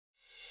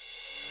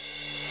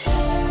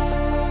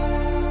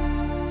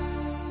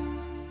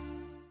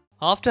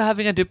After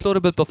having a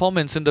deplorable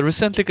performance in the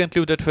recently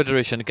concluded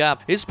Federation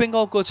Cup, East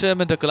Bengal coach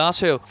Armando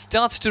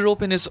starts to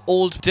rope in his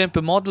old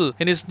Dempo model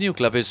in his new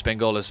club East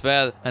Bengal as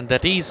well, and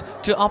that is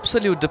to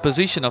absolute the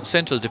position of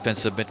central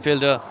defensive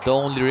midfielder. The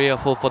only ray of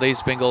hope for the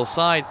East Bengal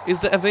side is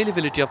the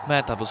availability of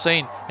Mehtab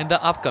in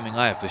the upcoming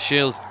IFA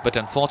Shield, but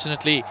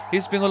unfortunately,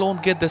 East Bengal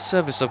won't get the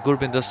service of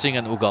Gurbinder Singh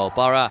and Ugao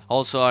Para.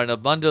 Also,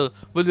 Armando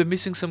will be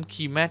missing some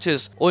key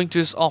matches owing to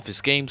his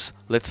office games.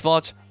 Let's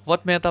watch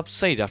what Mehtab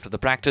said after the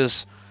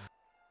practice.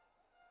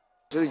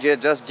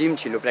 Just gym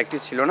chilo,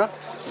 practice chilo na,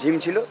 gym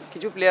chilo.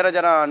 Kichu player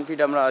jara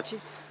unfit amra achi,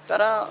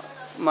 tara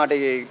mate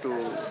ekটু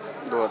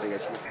দৌড়াতে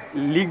গেছিল।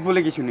 League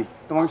বলে কিছু নেই,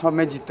 তোমাকে সব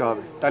match জিততে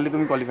হবে, তাহলে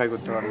তুমি কোয়ালিফাই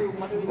করতে পারবে।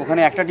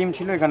 ওখানে একটা টিম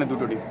ছিল, এখানে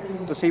দুটো টিম।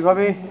 তো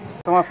সেইভাবে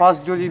তোমার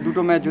ফার্স্ট যদি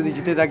দুটো ম্যাচ যদি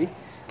জিতে থাকি,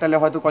 তাহলে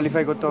হয়তো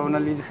কোয়ালিফাই করতে হবে না।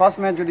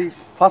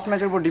 ফার্স্ট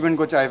ম্যাচের উপর ডিপেন্ড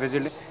করছে আইএফএ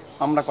শিল্ডে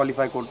আমরা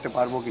কোয়ালিফাই করতে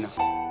পারবো কিনা।